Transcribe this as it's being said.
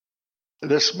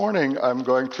This morning, I'm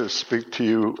going to speak to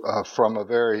you from a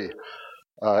very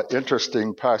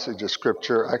interesting passage of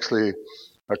Scripture, actually,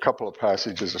 a couple of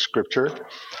passages of Scripture.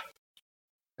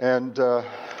 And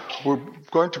we're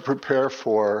going to prepare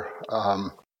for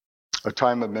a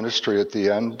time of ministry at the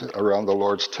end around the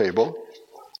Lord's table.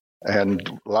 And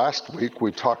last week,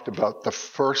 we talked about the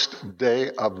first day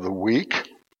of the week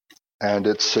and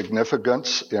its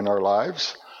significance in our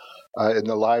lives, in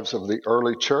the lives of the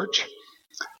early church.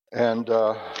 And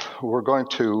we're going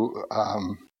to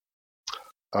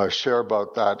share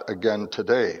about that again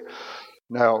today.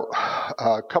 Now,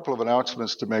 a couple of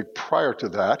announcements to make prior to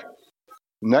that.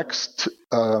 Next,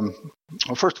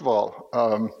 first of all,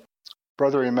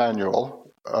 Brother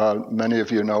Emmanuel, many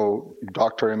of you know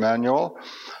Dr. Emmanuel.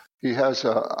 He has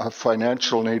a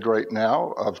financial need right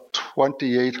now of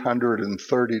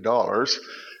 $2,830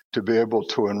 to be able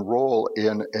to enroll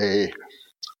in a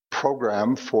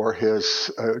program for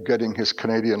his getting his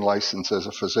Canadian license as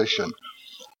a physician.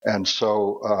 And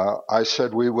so I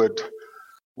said we would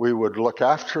look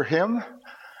after him,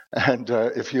 and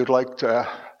if you'd like to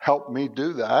help me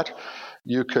do that,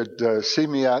 you could see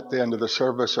me at the end of the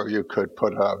service, or you could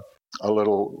put a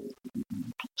little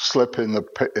slip in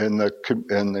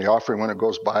the offering when it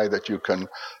goes by that you can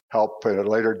help at a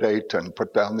later date and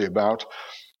put down the amount.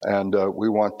 And we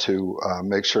want to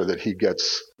make sure that he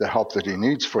gets the help that he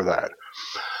needs for that.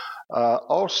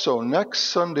 Also,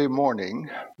 next Sunday morning,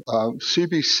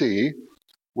 CBC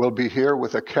will be here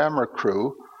with a camera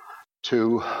crew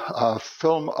to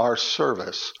film our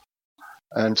service.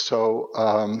 And so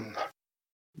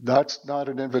that's not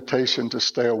an invitation to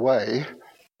stay away.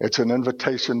 It's an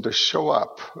invitation to show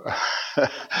up.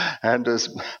 And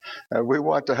we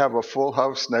want to have a full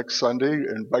house next Sunday,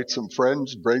 invite some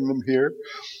friends, bring them here.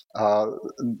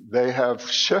 They have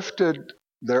shifted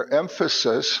their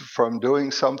emphasis from doing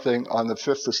something on the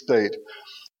Fifth Estate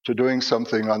to doing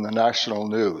something on the national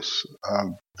news.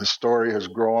 The story has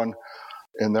grown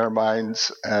in their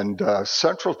minds, and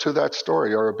central to that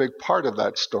story, or a big part of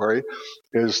that story,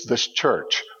 is this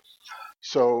church.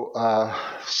 So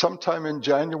sometime in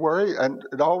January, and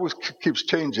it always keeps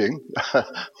changing.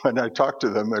 When I talk to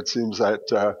them, it seems that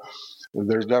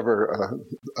there's never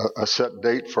a set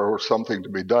date for something to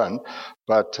be done.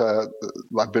 But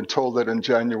I've been told that in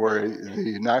January,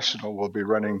 the National will be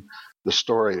running the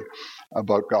story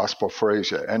about Gospel for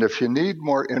Asia. And if you need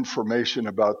more information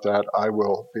about that, I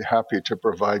will be happy to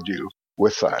provide you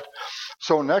with that.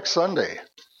 So next Sunday,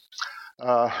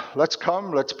 let's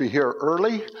come, let's be here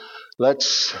early.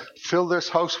 Let's fill this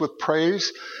house with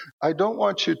praise. I don't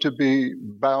want you to be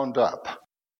bound up.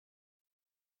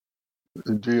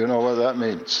 Do you know what that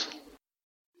means?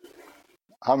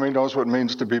 How many knows what it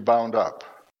means to be bound up?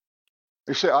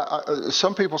 You see,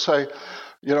 some people say,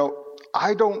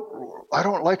 I don't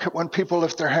like it when people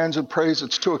lift their hands in praise.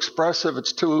 It's too expressive.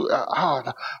 It's too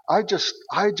I just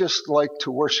like to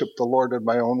worship the Lord in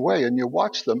my own way. And you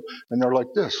watch them, and they're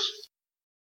like this.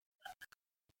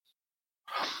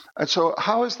 And so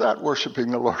how is that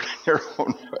worshiping the Lord in your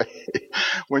own way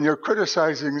when you're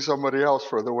criticizing somebody else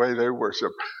for the way they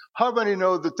worship? How many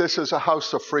know that this is a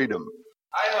house of freedom?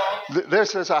 I know.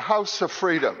 This is a house of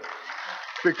freedom.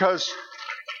 Because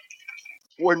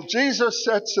when Jesus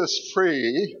sets us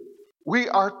free, we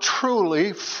are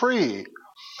truly free.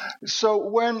 So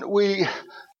when we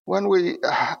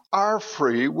are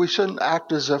free, we shouldn't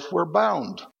act as if we're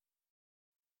bound.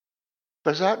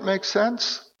 Does that make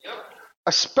sense? Yep.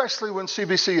 Especially when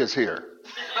CBC is here.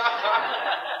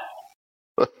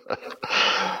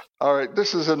 All right,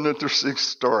 this is an interesting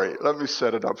story. Let me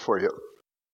set it up for you.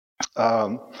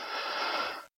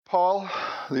 Paul,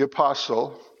 the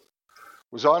apostle,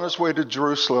 was on his way to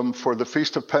Jerusalem for the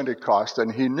Feast of Pentecost,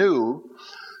 and he knew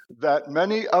that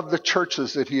many of the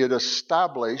churches that he had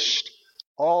established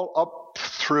all up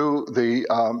through the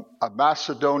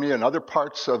Macedonia and other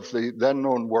parts of the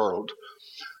then-known world,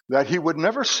 that he would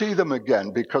never see them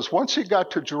again, because once he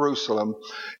got to Jerusalem,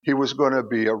 he was going to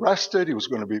be arrested, he was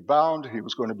going to be bound, he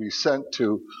was going to be sent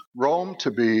to Rome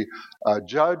to be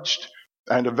judged,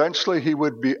 and eventually he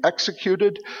would be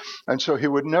executed, and so he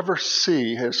would never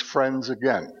see his friends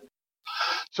again.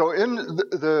 So in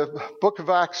the book of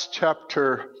Acts,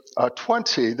 chapter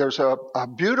 20, there's a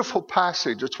beautiful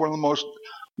passage. It's one of the most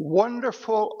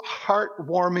wonderful,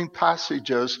 heartwarming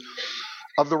passages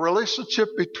of the relationship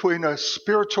between a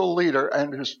spiritual leader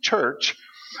and his church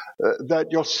that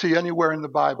you'll see anywhere in the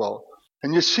Bible.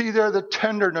 And you see there the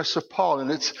tenderness of Paul, and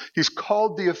he's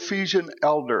called the Ephesian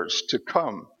elders to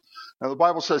come Now the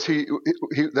Bible says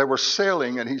they were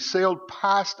sailing, and he sailed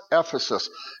past Ephesus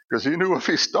because he knew if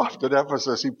he stopped at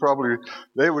Ephesus,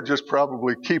 they would just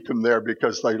probably keep him there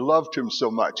because they loved him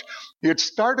so much. He had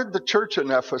started the church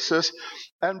in Ephesus,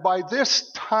 and by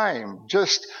this time,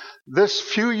 just this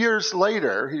few years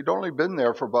later, he'd only been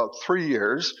there for about 3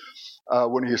 years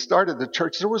when he started the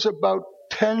church. There was about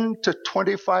 10 to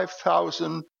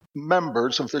 25,000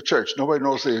 members of the church. Nobody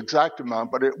knows the exact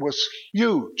amount, but it was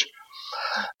huge.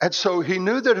 And so he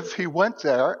knew that if he went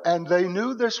there, and they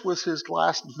knew this was his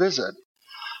last visit,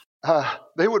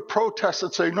 they would protest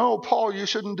and say, "No, Paul, you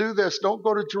shouldn't do this. Don't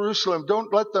go to Jerusalem.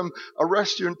 Don't let them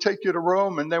arrest you and take you to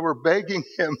Rome." And they were begging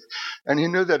him. And he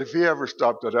knew that if he ever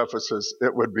stopped at Ephesus,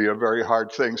 it would be a very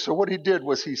hard thing. So what he did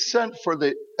was he sent for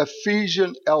the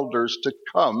Ephesian elders to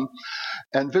come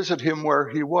and visit him where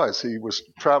he was. He was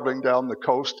traveling down the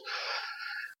coast.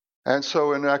 And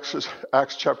so in Acts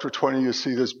chapter 20, you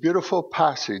see this beautiful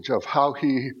passage of how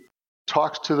he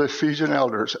talks to the Ephesian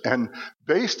elders. And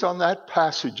based on that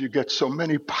passage, you get so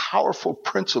many powerful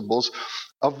principles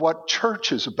of what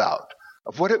church is about,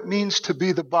 of what it means to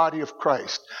be the body of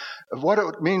Christ, of what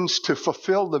it means to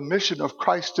fulfill the mission of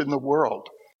Christ in the world.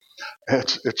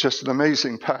 It's just an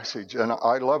amazing passage, and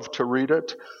I love to read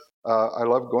it. I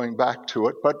love going back to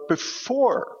it. But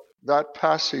before that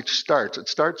passage starts, it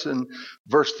starts in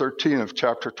verse 13 of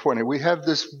chapter 20. We have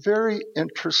this very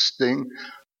interesting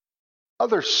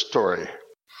other story.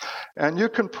 And you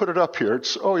can put it up here.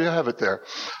 You have it there.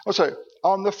 I'll say,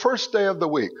 on the first day of the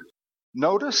week.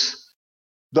 Notice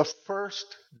the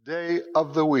first day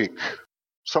of the week,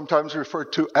 sometimes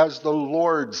referred to as the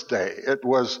Lord's Day. It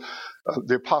was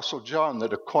the Apostle John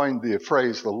that coined the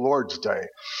phrase the Lord's Day.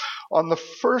 On the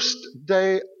first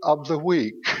day of the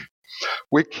week,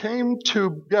 we came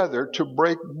together to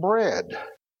break bread.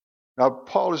 Now,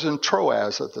 Paul is in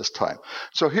Troas at this time.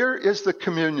 So here is the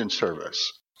communion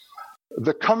service.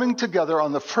 The coming together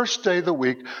on the first day of the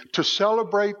week to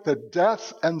celebrate the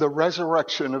death and the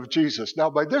resurrection of Jesus. Now,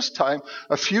 by this time,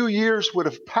 a few years would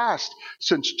have passed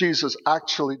since Jesus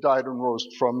actually died and rose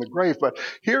from the grave. But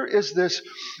here is this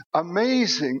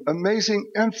amazing,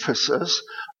 amazing emphasis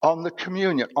on the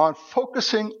communion, on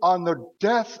focusing on the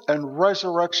death and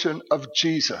resurrection of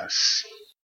Jesus.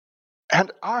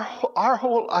 And our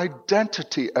whole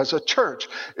identity as a church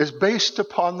is based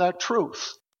upon that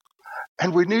truth.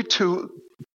 And we need to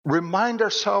remind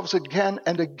ourselves again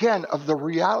and again of the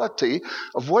reality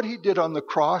of what he did on the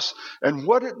cross and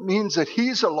what it means that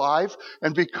he's alive.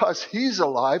 And because he's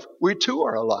alive, we too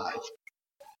are alive.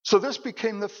 So this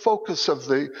became the focus of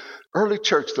the early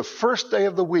church, the first day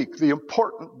of the week, the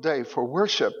important day for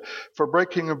worship, for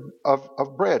breaking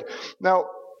of bread. Now,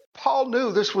 Paul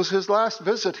knew this was his last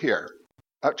visit here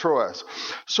at Troas.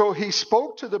 So he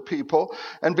spoke to the people,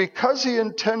 and because he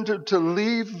intended to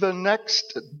leave the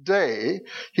next day,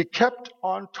 he kept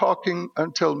on talking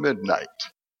until midnight.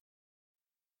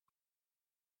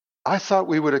 I thought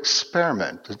we would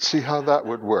experiment and see how that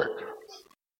would work.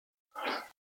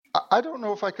 I don't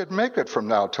know if I could make it from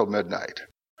now till midnight.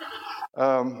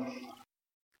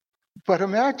 But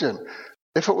imagine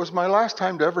if it was my last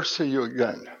time to ever see you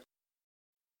again.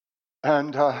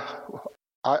 And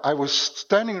I was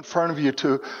standing in front of you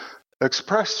to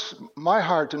express my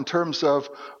heart in terms of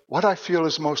what I feel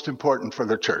is most important for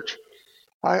the church.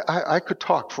 I could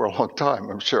talk for a long time,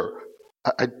 I'm sure.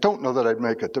 I don't know that I'd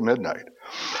make it to midnight.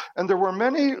 And there were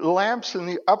many lamps in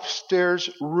the upstairs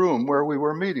room where we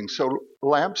were meeting, so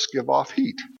lamps give off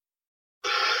heat.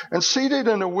 And seated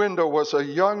in a window was a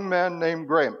young man named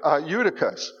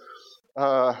Eutychus.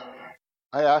 I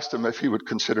asked him if he would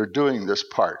consider doing this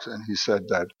part, and he said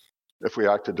that if we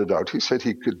acted it out, he said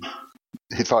he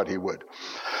thought he would.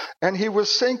 And he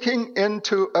was sinking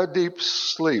into a deep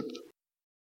sleep.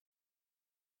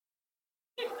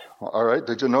 All right,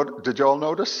 did you all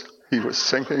notice? He was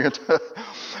sinking into,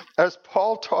 as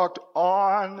Paul talked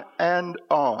on and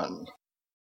on.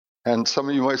 And some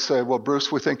of you might say, well,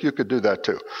 Bruce, we think you could do that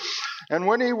too. And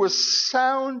when he was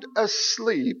sound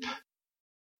asleep,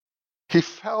 he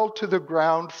fell to the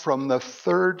ground from the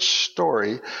third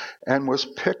story and was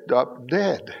picked up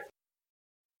dead.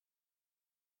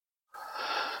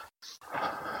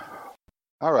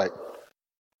 All right.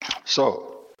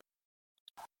 So,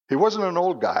 he wasn't an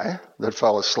old guy that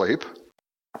fell asleep,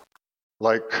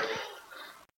 like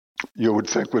you would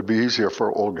think would be easier for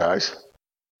old guys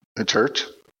in church.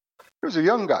 He was a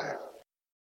young guy.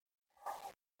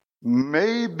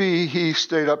 Maybe he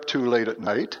stayed up too late at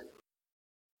night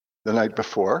the night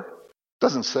before.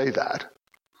 Doesn't say that.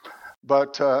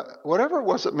 But whatever it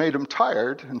was that made him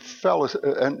tired and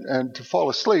to fall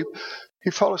asleep,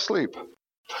 he fell asleep.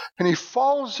 And he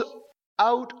falls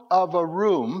out of a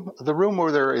room, the room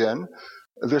where they're in,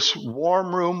 this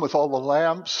warm room with all the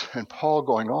lamps, and Paul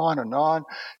going on and on.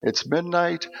 It's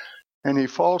midnight, and he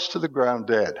falls to the ground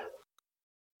dead.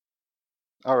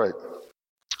 All right,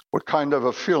 what kind of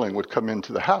a feeling would come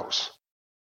into the house?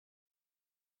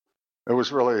 It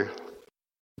was really,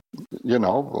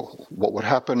 what would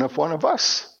happen if one of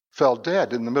us fell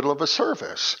dead in the middle of a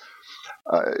service?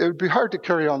 It would be hard to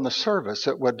carry on the service.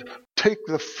 It would take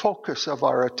the focus of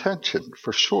our attention,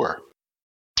 for sure.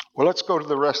 Well, let's go to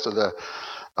the rest of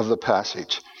the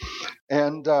passage.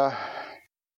 And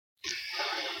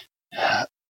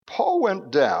Paul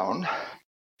went down,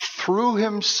 threw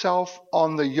himself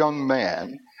on the young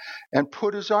man, and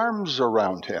put his arms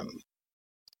around him.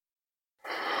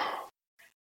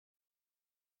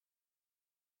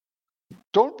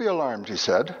 Don't be alarmed, he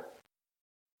said.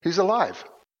 He's alive.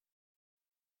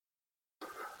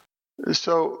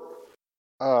 So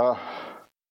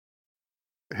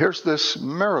here's this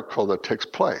miracle that takes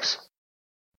place.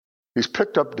 He's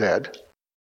picked up dead,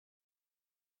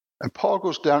 and Paul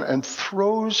goes down and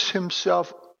throws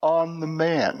himself on the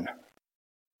man.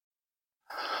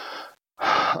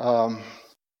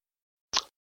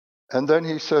 And then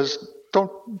he says,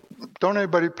 don't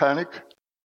anybody panic.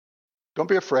 Don't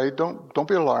be afraid. Don't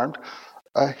be alarmed.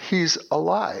 He's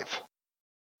alive.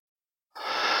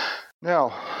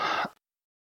 Now,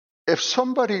 if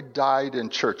somebody died in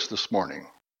church this morning,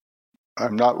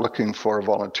 I'm not looking for a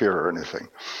volunteer or anything,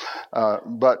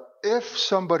 but if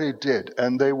somebody did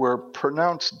and they were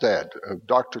pronounced dead,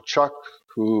 Dr. Chuck,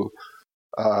 who,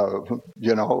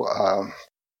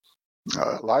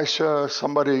 Elisha,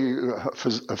 somebody,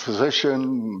 a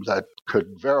physician that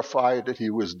could verify that he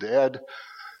was dead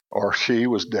or she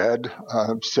was dead,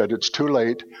 said it's too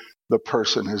late, the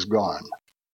person is gone.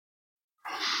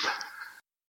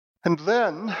 And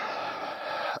then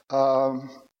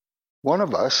one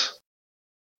of us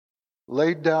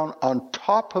laid down on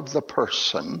top of the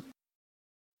person.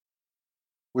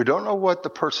 We don't know what the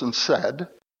person said.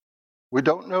 We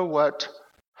don't know what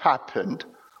happened,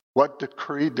 what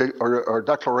decree or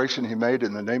declaration he made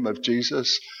in the name of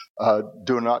Jesus,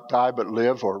 do not die but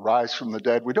live, or rise from the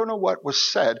dead. We don't know what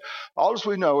was said. All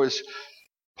we know is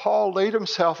Paul laid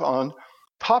himself on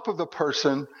top of the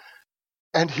person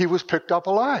and he was picked up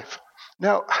alive.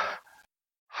 Now,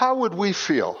 how would we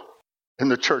feel in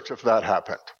the church if that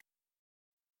happened?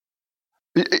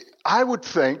 I would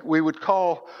think we would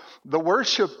call the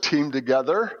worship team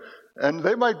together, and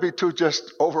they might be too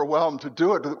just overwhelmed to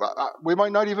do it. We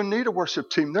might not even need a worship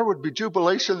team. There would be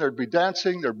jubilation, there'd be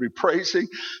dancing, there'd be praising.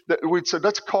 We'd say,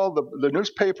 let's call the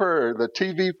newspaper or the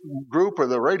TV group or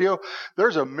the radio.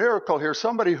 There's a miracle here.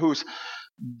 Somebody who's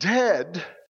dead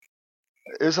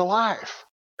is alive.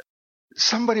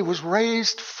 Somebody was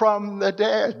raised from the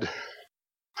dead.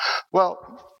 Well,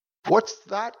 what's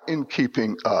that in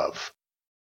keeping of?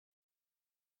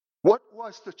 What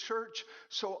was the church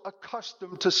so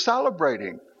accustomed to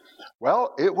celebrating?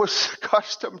 Well, it was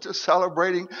accustomed to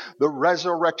celebrating the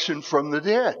resurrection from the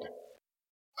dead.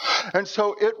 And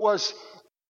so it was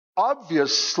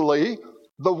obviously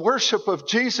the worship of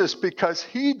Jesus because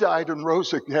he died and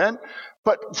rose again.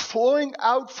 But flowing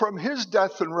out from his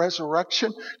death and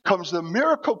resurrection comes the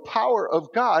miracle power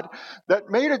of God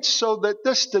that made it so that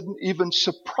this didn't even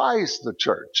surprise the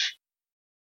church.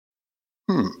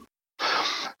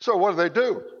 So what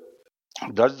do?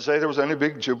 It doesn't say there was any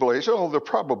big jubilation. Oh, there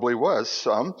probably was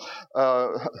some,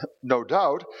 no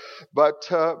doubt. But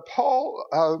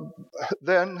Paul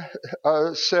then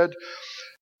said,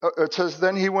 it says,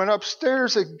 then he went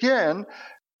upstairs again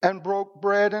and broke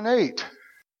bread and ate.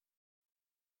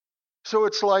 So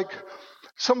it's like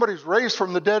somebody's raised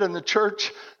from the dead in the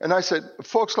church, and I said,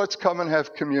 folks, let's come and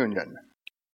have communion.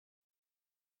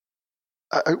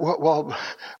 Well,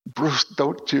 Bruce,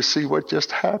 don't you see what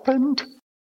just happened?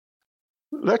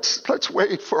 Let's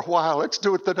wait for a while. Let's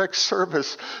do it the next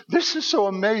service. This is so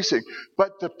amazing.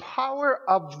 But the power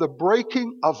of the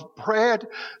breaking of bread,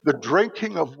 the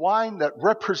drinking of wine that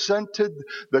represented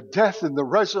the death and the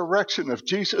resurrection of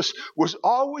Jesus was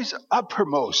always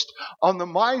uppermost on the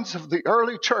minds of the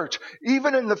early church,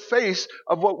 even in the face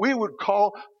of what we would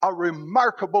call a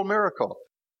remarkable miracle.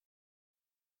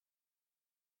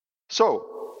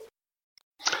 So,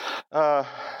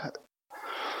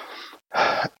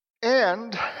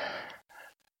 and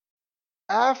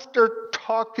after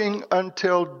talking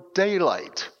until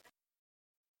daylight,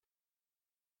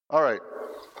 all right,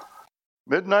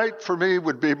 midnight for me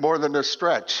would be more than a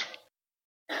stretch.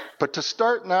 But to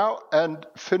start now and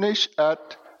finish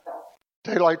at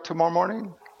daylight tomorrow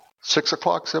morning, 6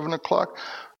 o'clock, 7 o'clock,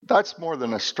 that's more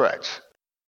than a stretch.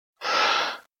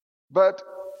 But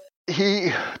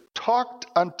he talked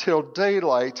until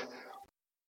daylight,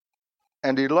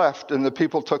 and he left, and the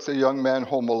people took the young man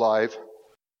home alive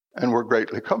and were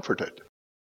greatly comforted.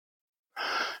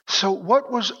 So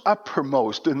what was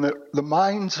uppermost in the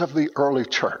minds of the early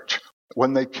church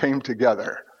when they came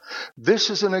together? This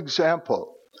is an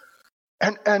example.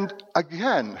 And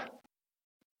again,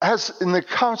 as in the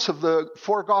accounts of the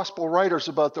four gospel writers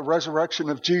about the resurrection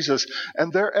of Jesus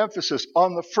and their emphasis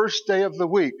on the first day of the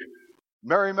week,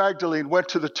 Mary Magdalene went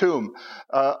to the tomb.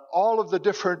 All of the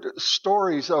different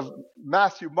stories of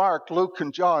Matthew, Mark, Luke,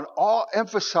 and John, all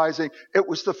emphasizing it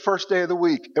was the first day of the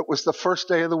week. It was the first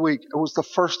day of the week. It was the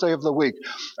first day of the week.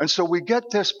 And so we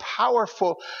get this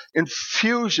powerful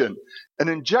infusion, an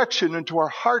injection into our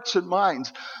hearts and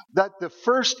minds that the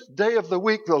first day of the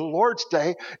week, the Lord's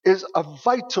Day, is a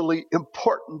vitally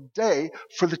important day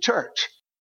for the church.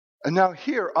 And now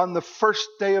here on the first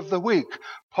day of the week,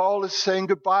 Paul is saying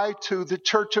goodbye to the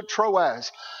church at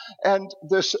Troas. And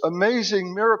this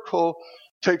amazing miracle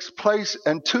takes place,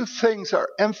 and two things are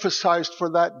emphasized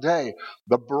for that day: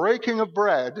 the breaking of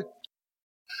bread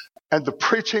and the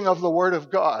preaching of the word of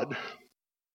God.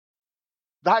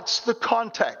 That's the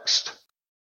context.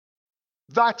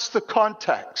 That's the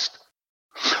context.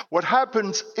 What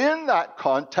happens in that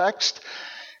context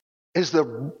is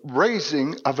the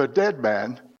raising of a dead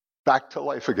man back to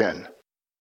life again.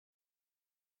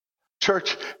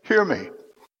 Church, hear me.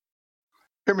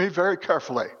 Hear me very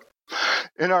carefully.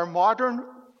 In our modern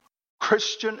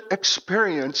Christian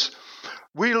experience,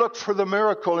 we look for the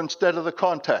miracle instead of the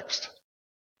context.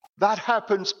 That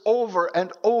happens over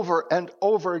and over and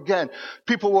over again.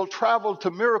 People will travel to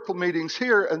miracle meetings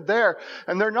here and there,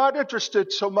 and they're not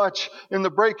interested so much in the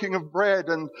breaking of bread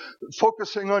and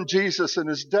focusing on Jesus and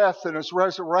his death and his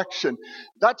resurrection.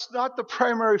 That's not the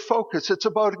primary focus. It's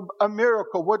about a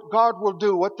miracle, what God will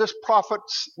do, what this prophet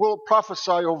will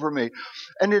prophesy over me.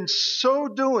 And in so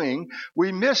doing,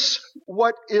 we miss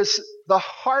what is the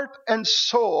heart and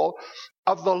soul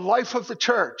of the life of the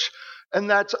church. And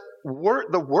that's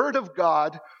the word of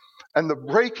God and the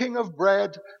breaking of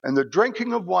bread and the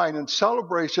drinking of wine in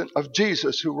celebration of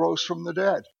Jesus who rose from the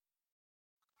dead.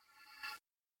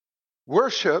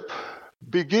 Worship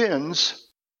begins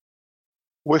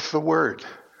with the word.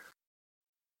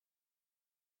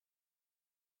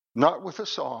 Not with a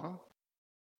song,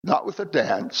 not with a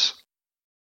dance.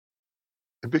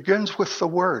 It begins with the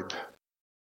word.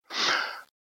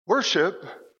 Worship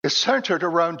is centered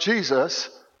around Jesus,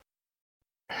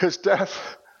 his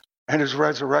death, and his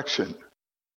resurrection.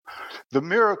 The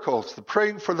miracles, the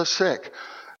praying for the sick,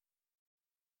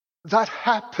 that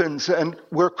happens, and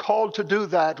we're called to do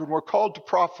that, and we're called to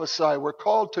prophesy, we're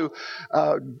called to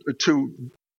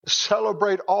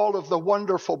celebrate all of the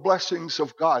wonderful blessings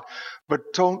of God,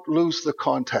 but don't lose the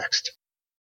context.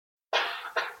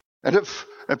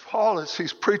 And Paul, as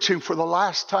he's preaching for the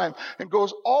last time and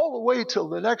goes all the way till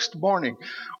the next morning,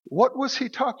 what was he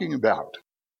talking about?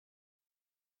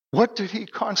 What did he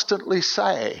constantly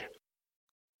say?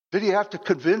 Did he have to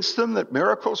convince them that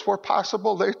miracles were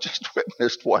possible? They just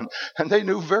witnessed one, and they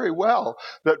knew very well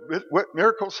that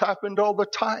miracles happened all the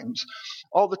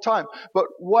time. But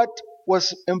what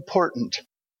was important?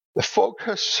 The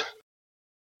focus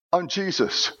on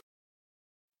Jesus.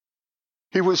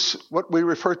 He was what we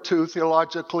refer to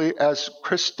theologically as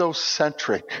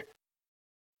Christocentric,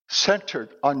 centered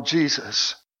on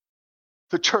Jesus.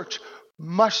 The church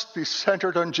must be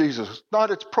centered on Jesus, not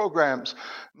its programs,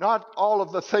 not all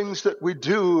of the things that we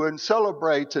do and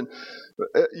celebrate. And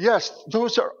yes,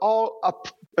 those are all an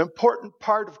important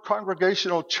part of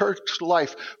congregational church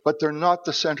life, but they're not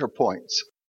the center points.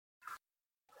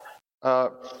 My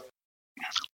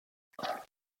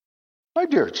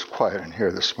dear, it's quiet in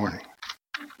here this morning.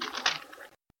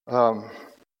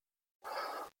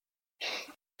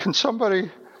 Can somebody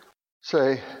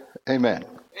say amen?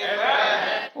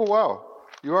 Amen. Oh, wow.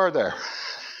 You are there.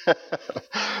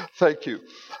 Thank you.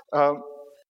 I'm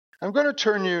going to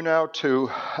turn you now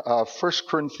to 1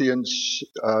 Corinthians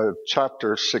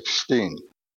chapter 16.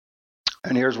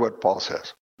 And here's what Paul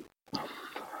says.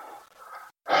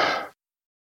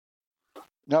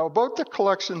 Now, about the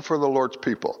collection for the Lord's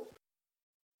people.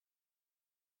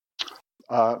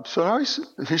 So now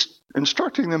he's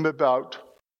instructing them about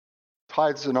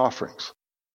tithes and offerings.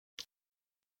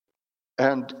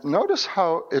 And notice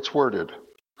how it's worded.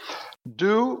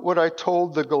 Do what I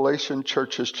told the Galatian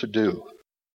churches to do.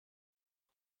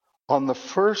 On the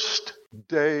first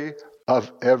day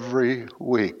of every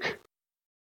week,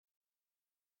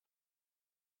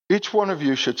 each one of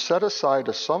you should set aside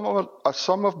a sum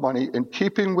of money in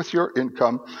keeping with your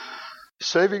income,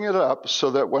 saving it up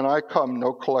so that when I come,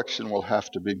 no collection will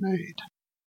have to be made.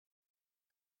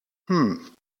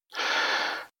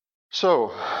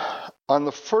 So, on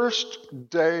the first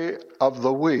day of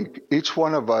the week, each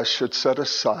one of us should set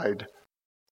aside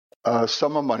a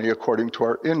sum of money according to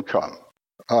our income.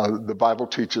 The Bible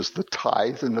teaches the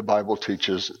tithe, and the Bible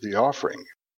teaches the offering.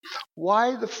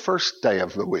 Why the first day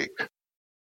of the week?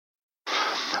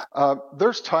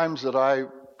 There's times that I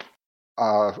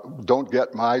don't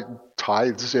get my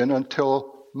tithes in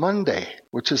until Monday,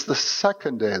 which is the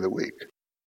second day of the week.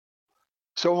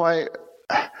 So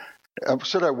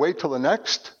should I wait till the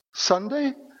next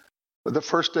Sunday, the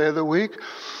first day of the week?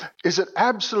 Is it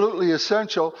absolutely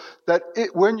essential that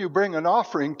when you bring an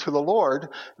offering to the Lord,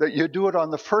 that you do it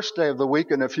on the first day of the week,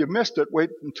 and if you missed it, wait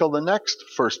until the next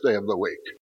first day of the week?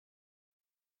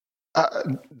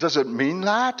 Does it mean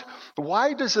that?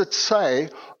 Why does it say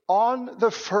on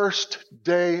the first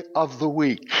day of the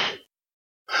week?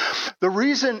 The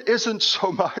reason isn't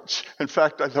so much, in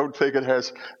fact, I don't think it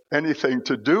has anything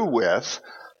to do with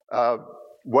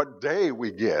what day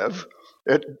we give.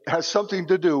 It has something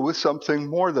to do with something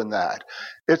more than that.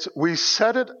 We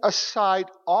set it aside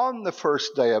on the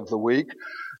first day of the week,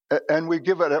 and we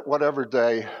give it at whatever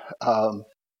day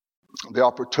the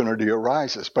opportunity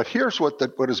arises. But here's what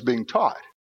is being taught.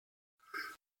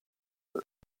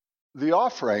 The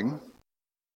offering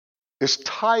is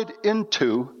tied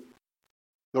into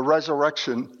the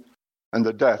resurrection and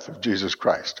the death of Jesus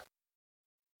Christ.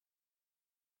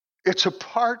 It's a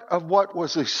part of what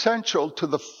was essential to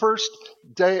the first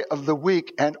day of the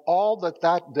week and all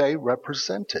that day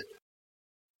represented.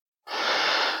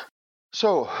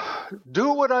 So,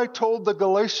 do what I told the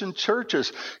Galatian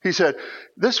churches. He said,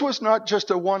 this was not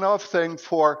just a one-off thing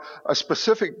for a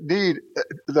specific need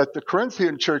that the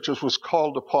Corinthian churches was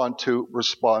called upon to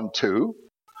respond to.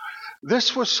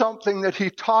 This was something that he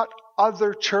taught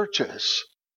other churches.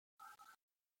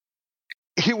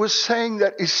 He was saying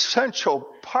that essential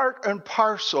part and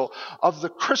parcel of the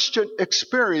Christian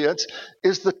experience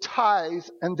is the tithe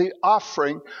and the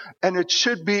offering, and it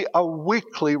should be a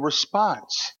weekly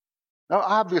response. Now,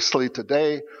 obviously,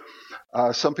 today,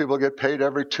 some people get paid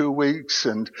every 2 weeks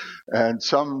and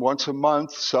some once a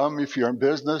month. Some, if you're in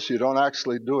business, you don't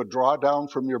actually do a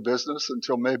drawdown from your business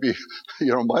until maybe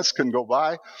months can go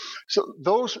by. So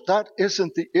that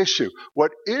isn't the issue.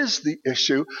 What is the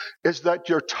issue is that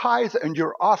your tithe and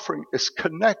your offering is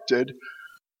connected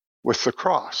with the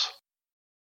cross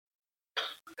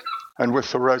and with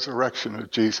the resurrection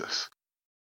of Jesus.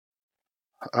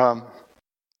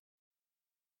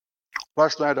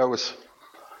 Last night I was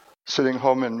sitting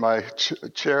home in my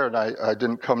chair, and I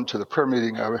didn't come to the prayer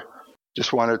meeting. I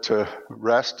just wanted to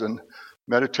rest and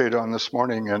meditate on this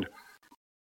morning. And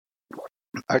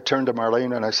I turned to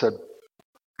Marlene and I said,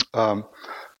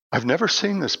 I've never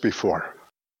seen this before.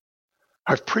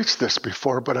 I've preached this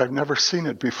before, but I've never seen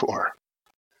it before.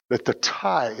 That the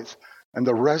tithe and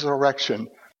the resurrection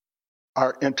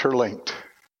are interlinked.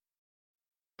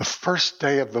 The first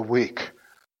day of the week,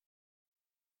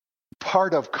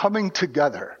 part of coming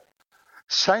together,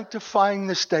 sanctifying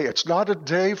this day. It's not a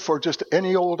day for just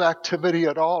any old activity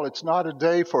at all. It's not a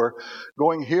day for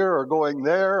going here or going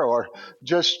there or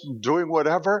just doing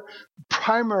whatever.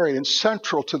 Primary and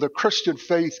central to the Christian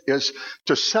faith is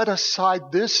to set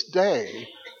aside this day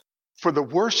for the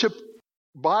worship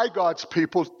by God's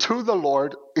people to the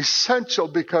Lord, essential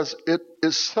because it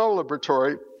is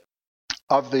celebratory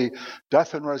of the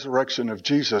death and resurrection of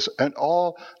Jesus and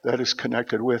all that is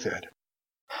connected with it.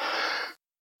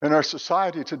 In our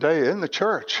society today, in the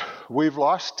church, we've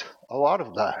lost a lot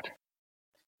of that.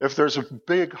 If there's a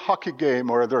big hockey game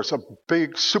or there's a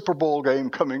big Super Bowl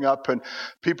game coming up and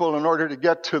people, in order to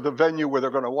get to the venue where they're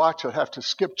going to watch it, have to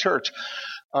skip church.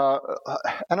 And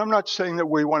I'm not saying that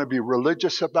we want to be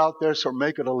religious about this or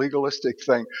make it a legalistic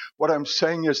thing. What I'm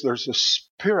saying is there's a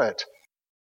spirit,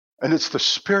 and it's the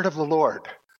Spirit of the Lord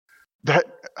that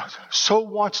so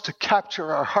wants to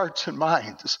capture our hearts and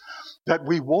minds that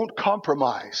we won't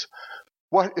compromise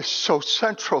what is so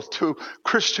central to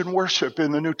Christian worship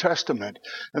in the New Testament.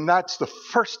 And that's the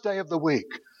first day of the week,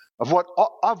 of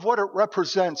what it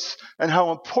represents and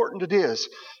how important it is,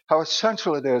 how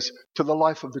essential it is to the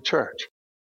life of the church.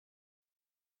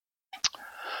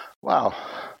 Wow.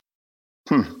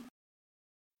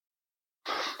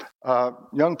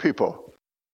 Young people,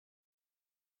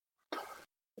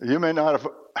 you may not have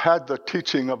had the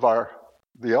teaching of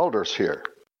the elders here,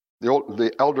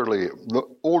 the elderly, the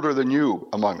older than you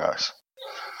among us.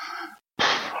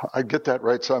 I get that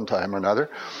right sometime or another.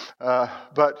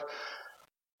 But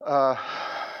the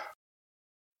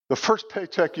first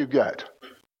paycheck you get,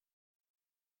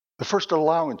 the first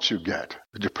allowance you get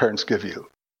that your parents give you,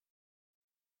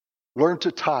 Learn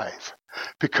to tithe.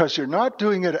 Because you're not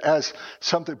doing it as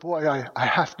something, boy, I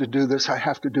have to do this, I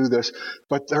have to do this.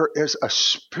 But there is a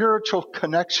spiritual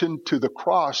connection to the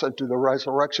cross and to the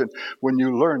resurrection when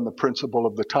you learn the principle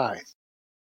of the tithe.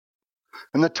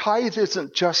 And the tithe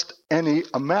isn't just any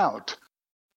amount.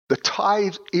 The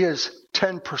tithe is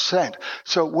 10%.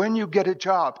 So when you get a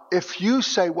job, if you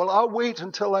say, well, I'll wait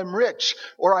until I'm rich,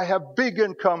 or I have big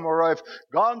income, or I've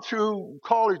gone through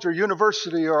college or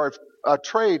university, or I've a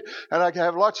trade, and I can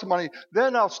have lots of money,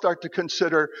 then I'll start to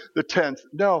consider the 10th.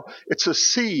 No, it's a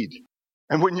seed.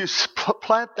 And when you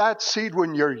plant that seed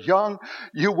when you're young,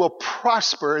 you will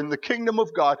prosper in the kingdom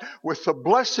of God with the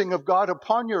blessing of God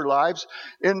upon your lives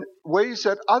in ways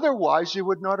that otherwise you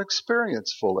would not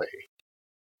experience fully.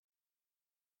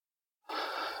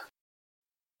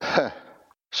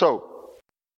 So,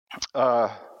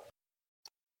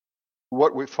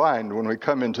 what we find when we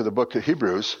come into the book of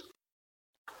Hebrews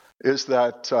is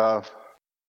that,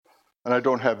 and I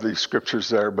don't have these scriptures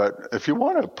there, but if you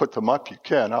want to put them up, you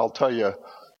can. I'll tell you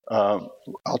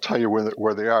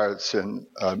where they are. It's in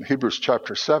Hebrews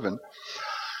chapter 7,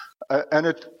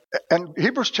 and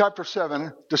Hebrews chapter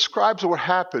 7 describes what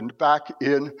happened back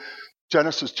in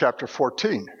Genesis chapter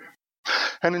 14.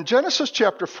 And in Genesis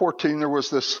chapter 14, there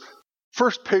was this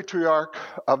first patriarch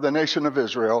of the nation of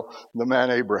Israel, the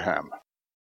man Abraham.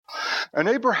 And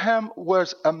Abraham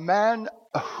was a man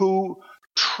who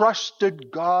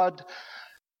trusted God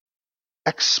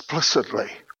explicitly.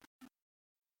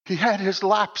 He had his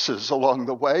lapses along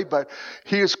the way, but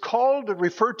he is called and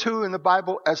referred to in the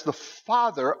Bible as the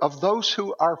father of those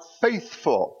who are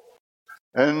faithful,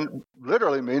 and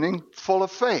literally meaning full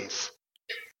of faith.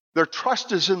 Their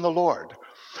trust is in the Lord.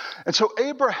 And so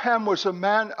Abraham was a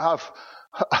man of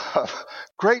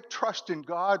great trust in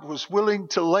God, was willing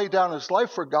to lay down his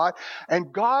life for God,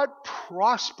 and God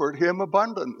prospered him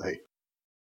abundantly.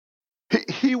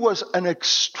 He was an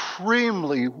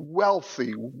extremely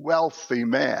wealthy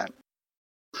man.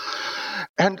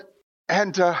 And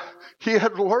he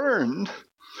had learned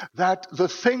that the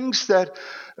things that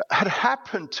had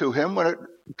happened to him when it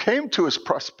came to his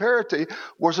prosperity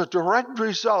was a direct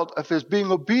result of his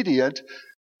being obedient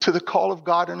to the call of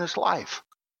God in his life.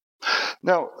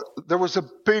 Now, there was a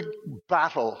big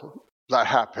battle that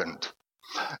happened,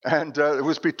 and it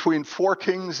was between 4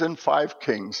 kings and 5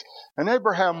 kings, and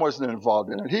Abraham wasn't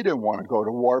involved in it. He didn't want to go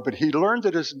to war, but he learned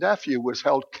that his nephew was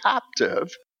held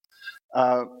captive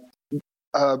by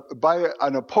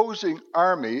an opposing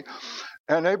army,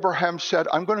 and Abraham said,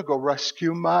 I'm going to go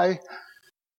rescue my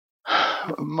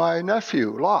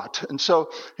nephew, Lot. And so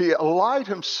he allied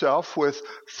himself with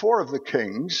 4 of the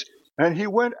kings, and he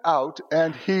went out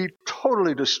and he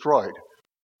totally destroyed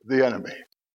the enemy.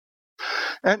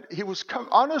 And he was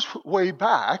on his way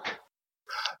back,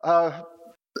 and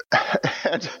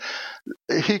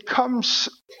he comes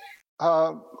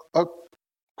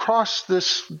across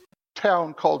this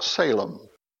town called Salem,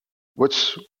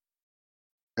 which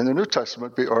in the New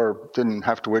Testament, or didn't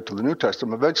have to wait till the New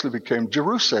Testament, eventually became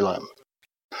Jerusalem.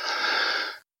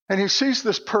 And he sees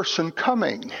this person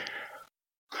coming.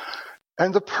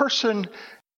 And the person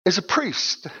is a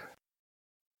priest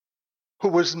who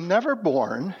was never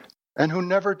born and who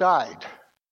never died.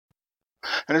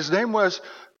 And his name was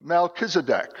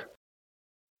Melchizedek.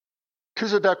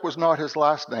 Melchizedek was not his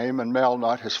last name, and Mel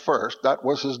not his first. That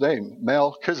was his name,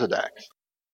 Melchizedek.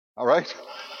 All right?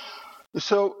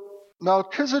 So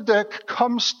Melchizedek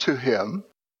comes to him,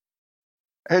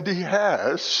 and he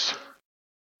has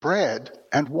bread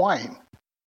and wine.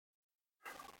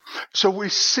 So we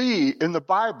see in the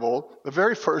Bible the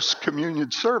very first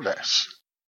communion service.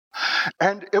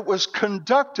 And it was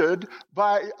conducted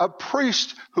by a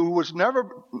priest who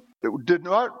did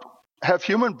not have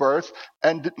human birth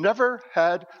and never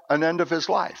had an end of his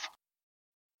life.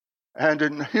 And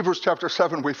in Hebrews chapter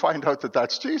 7, we find out that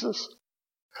that's Jesus.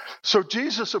 So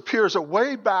Jesus appears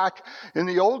way back in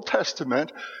the Old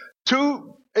Testament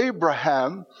to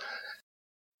Abraham,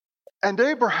 and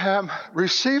Abraham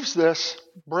receives this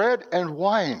bread and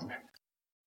wine.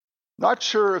 Not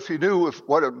sure if he knew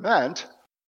what it meant,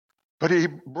 but he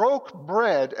broke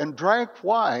bread and drank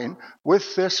wine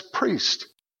with this priest.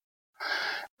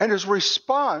 And his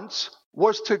response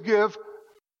was to give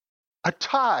a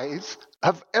tithe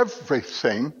of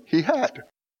everything he had.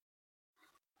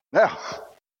 Now,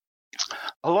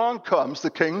 along comes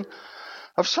the king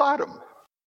of Sodom,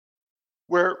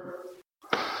 where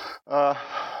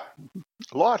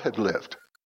Lot had lived.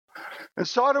 And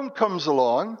Sodom comes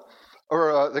along,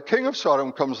 or the king of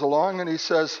Sodom comes along, and he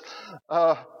says,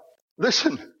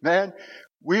 listen, man,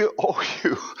 We owe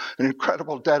you an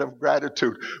incredible debt of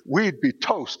gratitude. We'd be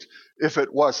toast if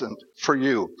it wasn't for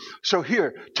you. So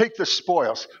here, take the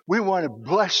spoils. We want to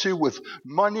bless you with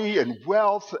money and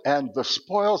wealth and the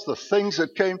spoils, the things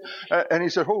that came. And he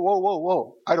said, whoa, whoa, whoa,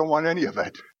 whoa. I don't want any of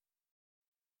it.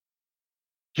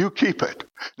 You keep it.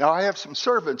 Now, I have some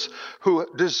servants who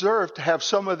deserve to have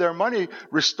some of their money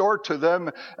restored to them,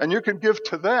 and you can give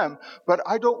to them, but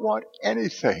I don't want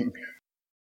anything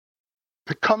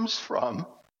that comes from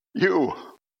you.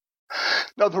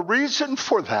 Now, the reason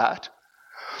for that,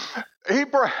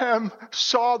 Abraham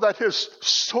saw that his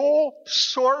sole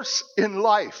source in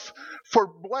life for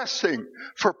blessing,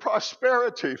 for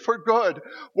prosperity, for good,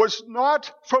 was not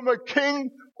from a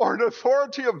king or an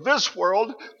authority of this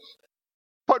world,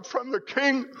 but from the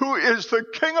King who is the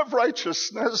King of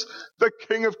righteousness, the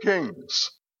King of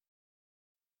kings.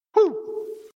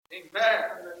 Whew. Amen.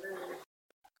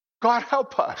 God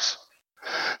help us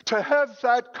to have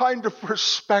that kind of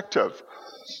perspective,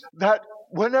 that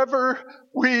whenever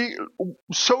we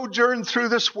sojourn through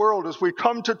this world, as we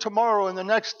come to tomorrow and the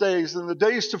next days and the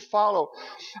days to follow,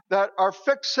 that our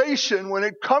fixation when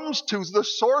it comes to the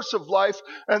source of life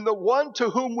and the one to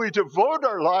whom we devote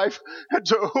our life and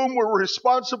to whom we're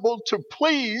responsible to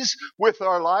please with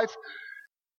our life,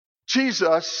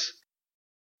 Jesus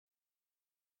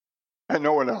and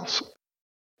no one else.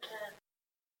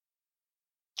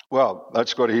 Well,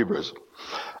 let's go to Hebrews.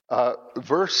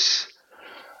 Verse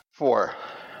 4.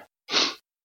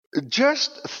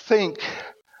 Just think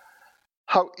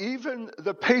how even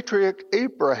the patriarch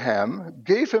Abraham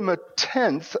gave him a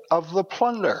tenth of the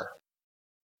plunder.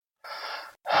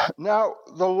 Now,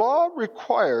 the law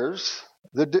requires,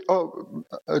 I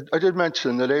did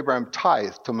mention that Abraham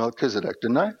tithed to Melchizedek,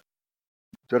 didn't I?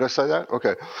 Did I say that?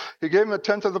 Okay. He gave him a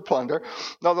tenth of the plunder.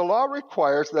 Now, the law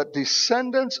requires that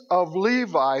descendants of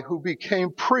Levi who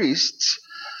became priests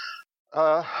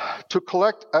to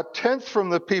collect a tenth from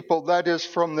the people, that is,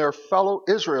 from their fellow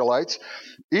Israelites,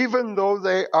 even though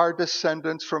they are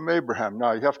descendants from Abraham.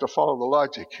 Now, you have to follow the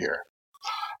logic here.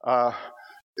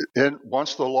 And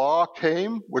once the law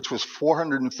came, which was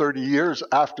 430 years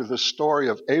after the story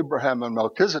of Abraham and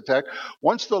Melchizedek,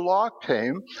 once the law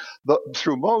came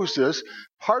through Moses,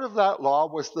 part of that law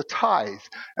was the tithe.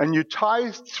 And you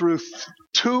tithed through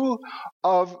two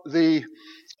of the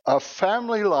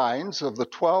family lines of the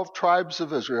 12 tribes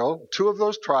of Israel, two of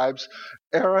those tribes,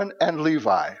 Aaron and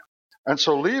Levi. And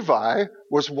so Levi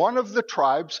was one of the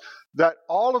tribes that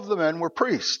all of the men were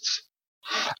priests.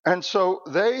 And so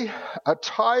they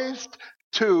tithed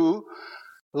to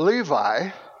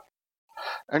Levi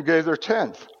and gave their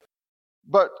tenth.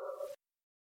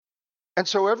 And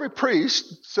so every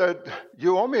priest said,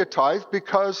 you owe me a tithe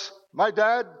because my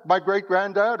dad, my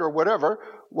great-granddad, or whatever,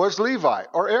 was Levi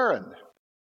or Aaron.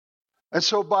 And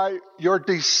so by your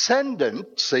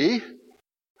descendancy,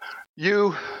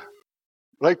 you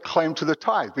laid claim to the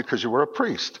tithe because you were a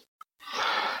priest.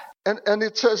 And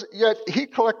it says, yet he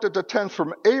collected a tenth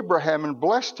from Abraham and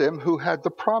blessed him who had the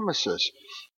promises.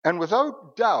 And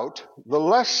without doubt, the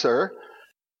lesser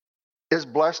is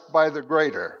blessed by the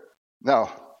greater.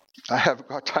 Now, I haven't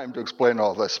got time to explain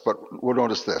all this, but we'll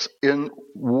notice this. In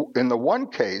the one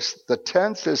case, the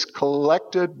tenth is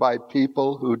collected by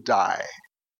people who die.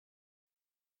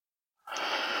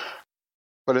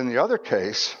 But in the other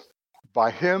case,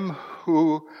 by him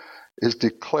who is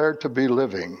declared to be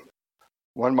living.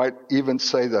 One might even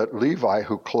say that Levi,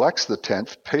 who collects the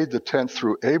tenth, paid the tenth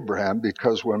through Abraham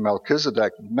because when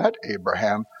Melchizedek met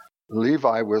Abraham,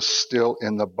 Levi was still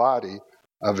in the body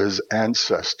of his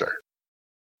ancestor.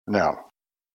 Now,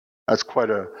 that's quite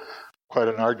an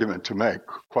argument to make,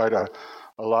 quite a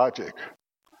logic.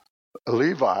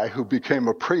 Levi, who became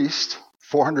a priest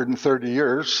 430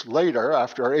 years later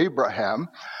after Abraham,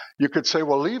 you could say,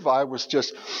 well, Levi was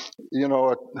just,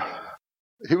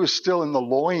 he was still in the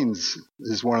loins,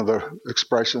 is one of the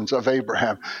expressions of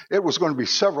Abraham. It was going to be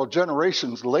several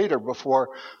generations later before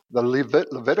the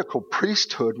Levitical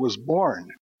priesthood was born.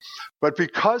 But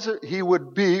because he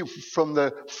would be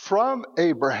from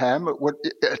Abraham,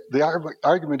 the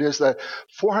argument is that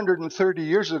 430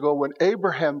 years ago, when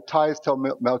Abraham tithed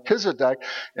to Melchizedek,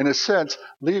 in a sense,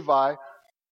 Levi,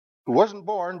 who wasn't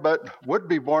born but would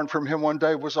be born from him one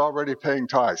day, was already paying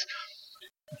tithes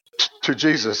to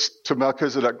Jesus, to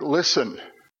Melchizedek. Listen,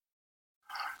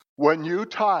 when you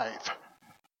tithe,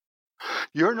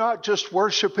 you're not just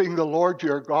worshiping the Lord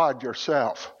your God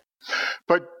yourself,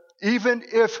 but even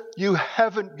if you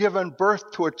haven't given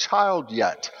birth to a child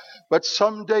yet, but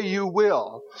someday you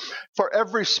will, for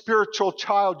every spiritual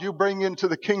child you bring into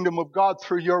the kingdom of God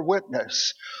through your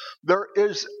witness, there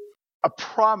is a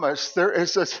promise,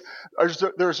 there's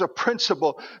a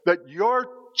principle that your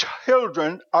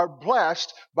children are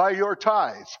blessed by your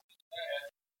tithe.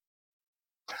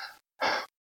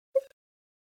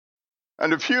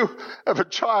 And if you have a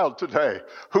child today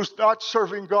who's not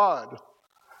serving God,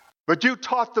 but you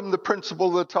taught them the principle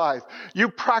of the tithe, you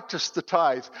practiced the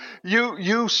tithe,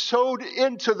 you sowed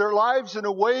into their lives in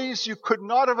ways you could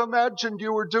not have imagined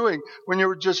you were doing when you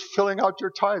were just filling out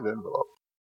your tithe envelope.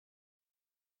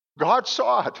 God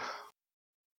saw it,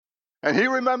 and He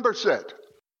remembers it.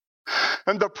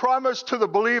 And the promise to the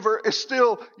believer is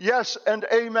still yes and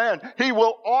amen. He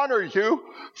will honor you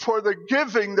for the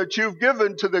giving that you've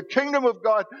given to the kingdom of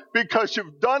God, because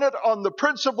you've done it on the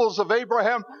principles of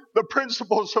Abraham, the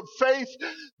principles of faith,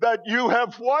 that you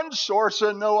have one source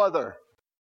and no other.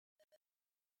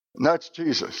 And that's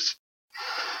Jesus.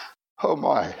 Oh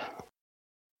my.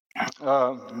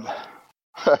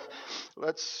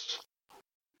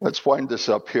 Let's wind this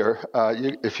up here.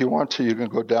 If you want to, you can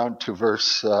go down to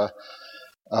verse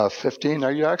 15.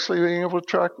 Are you actually being able to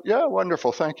track? Yeah,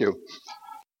 wonderful. Thank you.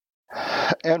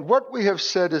 And what we have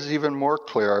said is even more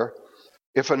clear.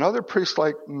 If another priest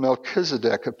like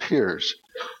Melchizedek appears,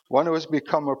 one who has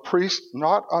become a priest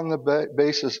not on the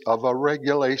basis of a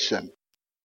regulation.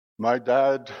 My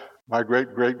dad, my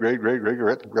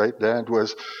great-great-great-great-great-great-dad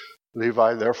was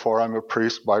Levi, therefore I'm a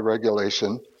priest by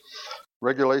regulation.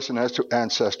 Regulation as to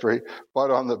ancestry, but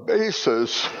on the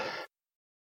basis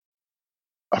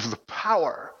of the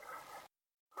power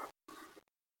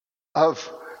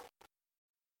of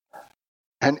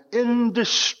an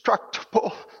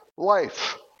indestructible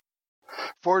life.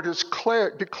 For it is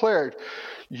declared,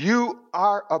 you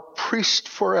are a priest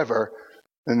forever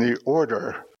in the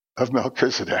order of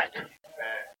Melchizedek.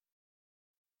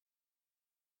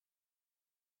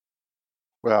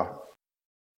 Well,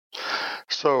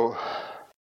 so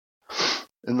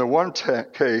in the one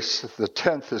case, the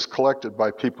tenth is collected by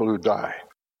people who die.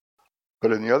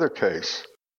 But in the other case,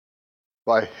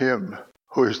 by him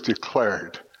who is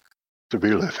declared to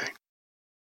be living.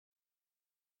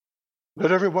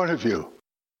 Let every one of you,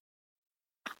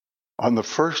 on the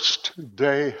first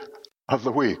day of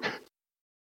the week,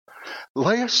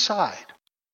 lay aside,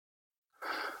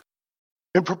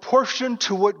 in proportion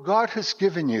to what God has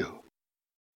given you,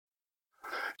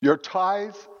 your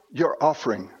tithe, your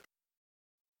offering.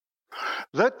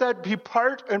 Let that be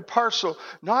part and parcel,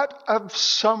 not of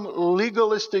some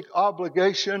legalistic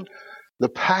obligation. The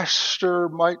pastor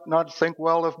might not think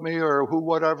well of me or who,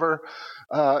 whatever.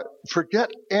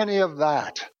 Forget any of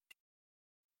that.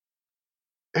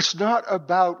 It's not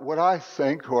about what I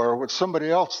think or what somebody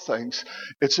else thinks.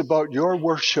 It's about your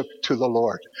worship to the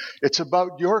Lord. It's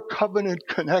about your covenant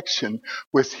connection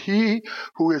with He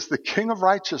who is the King of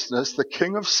righteousness, the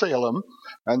King of Salem,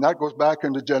 and that goes back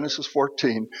into Genesis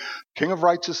 14. King of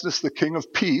righteousness, the King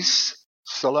of peace.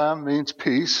 Salam means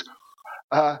peace.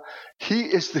 He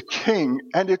is the King,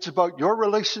 and it's about your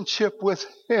relationship with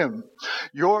Him,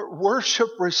 your worship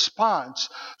response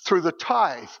through the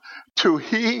tithe to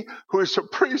He who is a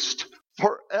priest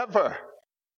forever,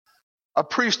 a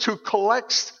priest who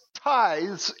collects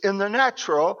tithes in the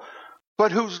natural,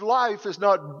 but whose life is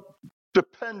not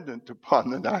dependent upon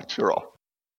the natural.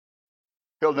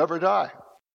 He'll never die.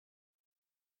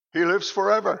 He lives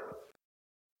forever.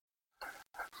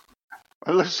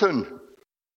 And listen,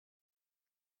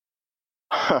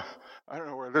 I don't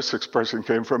know where this expression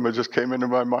came from. It just came into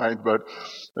my mind, but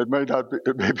it may be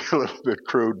a little bit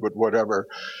crude, but whatever.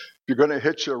 If you're going to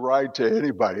hitch a ride to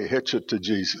anybody, hitch it to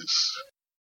Jesus.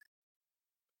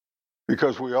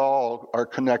 Because we all are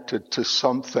connected to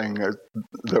something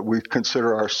that we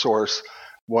consider our source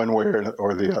one way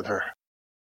or the other.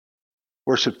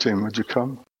 Worship team, would you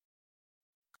come?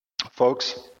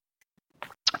 Folks,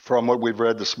 from what we've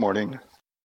read this morning,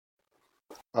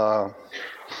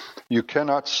 you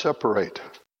cannot separate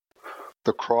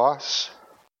the cross,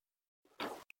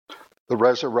 the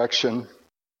resurrection,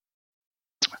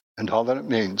 and all that it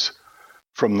means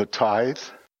from the tithe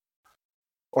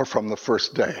or from the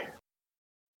first day.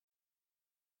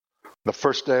 The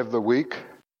first day of the week,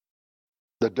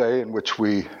 the day in which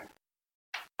we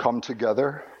come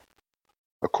together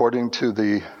according to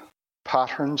the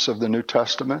patterns of the New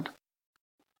Testament,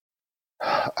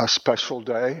 a special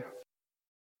day.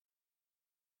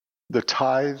 The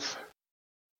tithe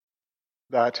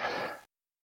that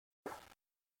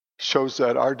shows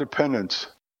that our dependence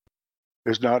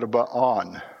is not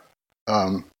on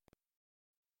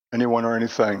anyone or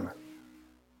anything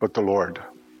but the Lord.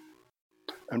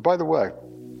 And by the way,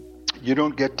 you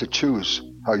don't get to choose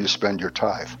how you spend your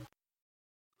tithe.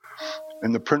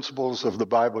 In the principles of the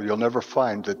Bible, you'll never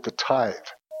find that the tithe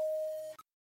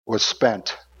was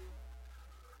spent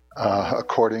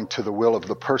according to the will of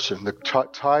the person. The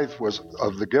tithe was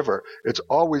of the giver. It's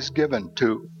always given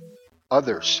to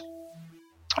others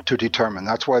to determine.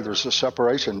 That's why there's a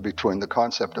separation between the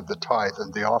concept of the tithe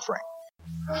and the offering.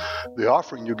 The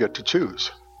offering you get to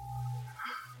choose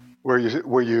where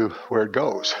it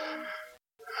goes.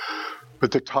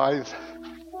 But the tithe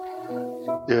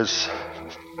is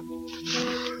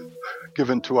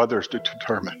given to others to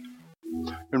determine.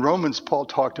 In Romans, Paul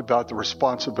talked about the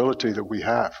responsibility that we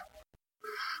have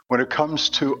when it comes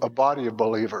to a body of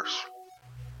believers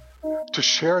to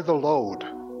share the load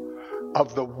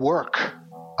of the work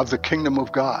of the kingdom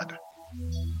of God,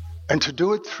 and to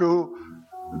do it through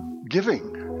giving,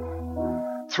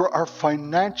 through our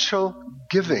financial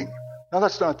giving. Now,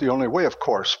 that's not the only way, of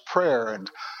course. Prayer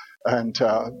and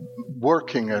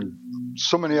working and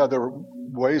so many other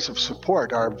ways of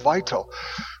support are vital.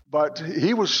 But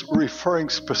he was referring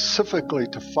specifically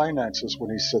to finances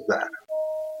when he said that.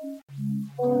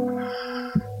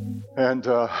 And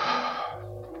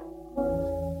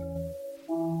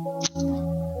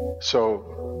so,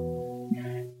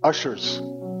 ushers,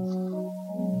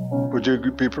 would you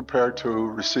be prepared to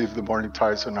receive the morning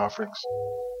tithes and offerings?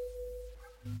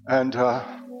 And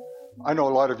I know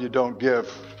a lot of you don't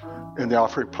give in the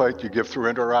offering plate. You give through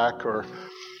Interact or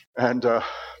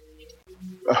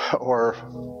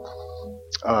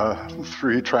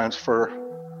through transfer,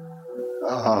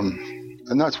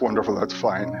 and that's wonderful. That's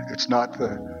fine. It's not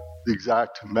the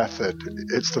exact method.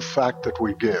 It's the fact that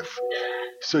we give.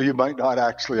 So you might not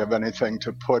actually have anything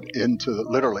to put in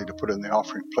the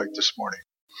offering plate this morning,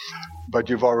 but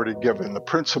you've already given. The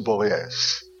principle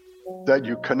is that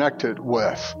you connected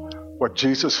with what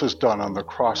Jesus has done on the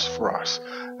cross for us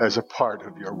as a part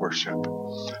of your worship.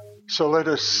 So let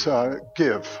us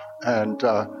give, and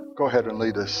go ahead and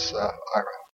lead us, Ira.